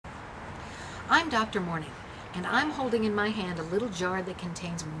I'm Dr. Morning, and I'm holding in my hand a little jar that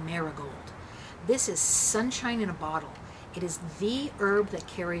contains marigold. This is sunshine in a bottle. It is the herb that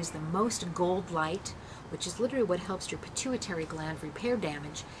carries the most gold light, which is literally what helps your pituitary gland repair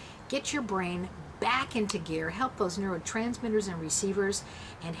damage, get your brain back into gear, help those neurotransmitters and receivers,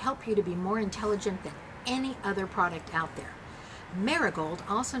 and help you to be more intelligent than any other product out there. Marigold,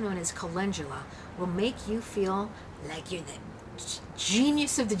 also known as calendula, will make you feel like you're the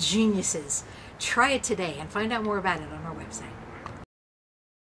genius of the geniuses. Try it today and find out more about it on our website.